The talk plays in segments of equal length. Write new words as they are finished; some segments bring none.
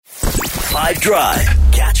5 Drive.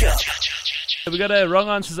 Catch up. We got a wrong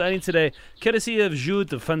answers only today, courtesy of Jude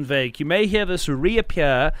the Fun Vague. You may hear this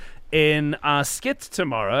reappear in our skit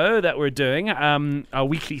tomorrow that we're doing, our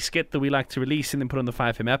weekly skit that we like to release and then put on the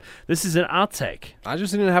 5FM app. This is an outtake. I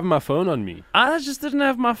just didn't have my phone on me. I just didn't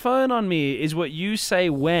have my phone on me is what you say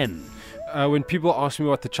when? When people asked me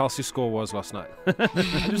what the Chelsea score was last night.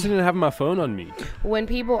 I just didn't have my phone on me. When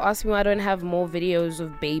people ask me why I don't have more videos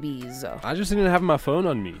of babies. I just didn't have my phone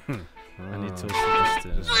on me. I need to also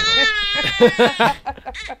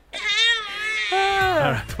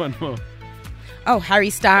all right, one more. Oh,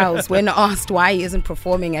 Harry Styles, when asked why he isn't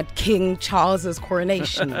performing at King Charles's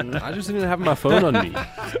coronation. I just didn't have my phone on me.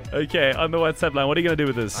 Okay, on the WhatsApp line, what are you going to do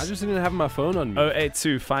with this? I just didn't have my phone on me.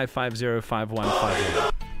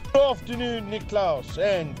 082-550-5150. Good afternoon, Niklaus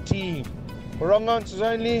and team. For wrong answers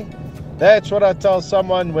only, that's what I tell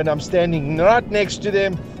someone when I'm standing right next to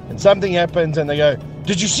them and something happens and they go,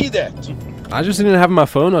 "Did you see that?" I just didn't have my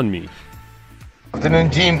phone on me. Afternoon,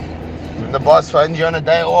 team. When the boss finds you on a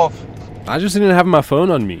day off. I just didn't have my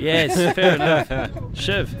phone on me. Yes, fair enough.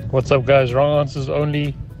 Shiv. What's up, guys? Wrong answers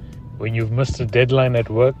only. When you've missed a deadline at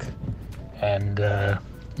work and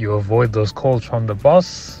you avoid those calls from the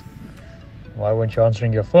boss, why weren't you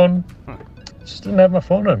answering your phone? Just didn't have my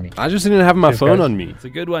phone on me. I just didn't have my Cheers, phone guys. on me. It's a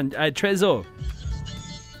good one. Trezor.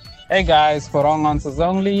 Hey guys, for wrong answers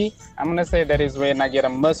only, I'm gonna say that is when I get a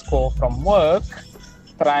missed call from work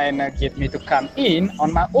trying to get me to come in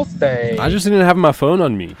on my off day. I just didn't have my phone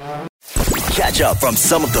on me. Catch up from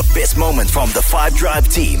some of the best moments from the 5 Drive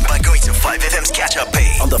team by going to 5FM's catch up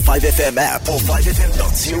page on the 5FM app or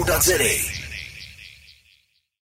 5FM.co.za.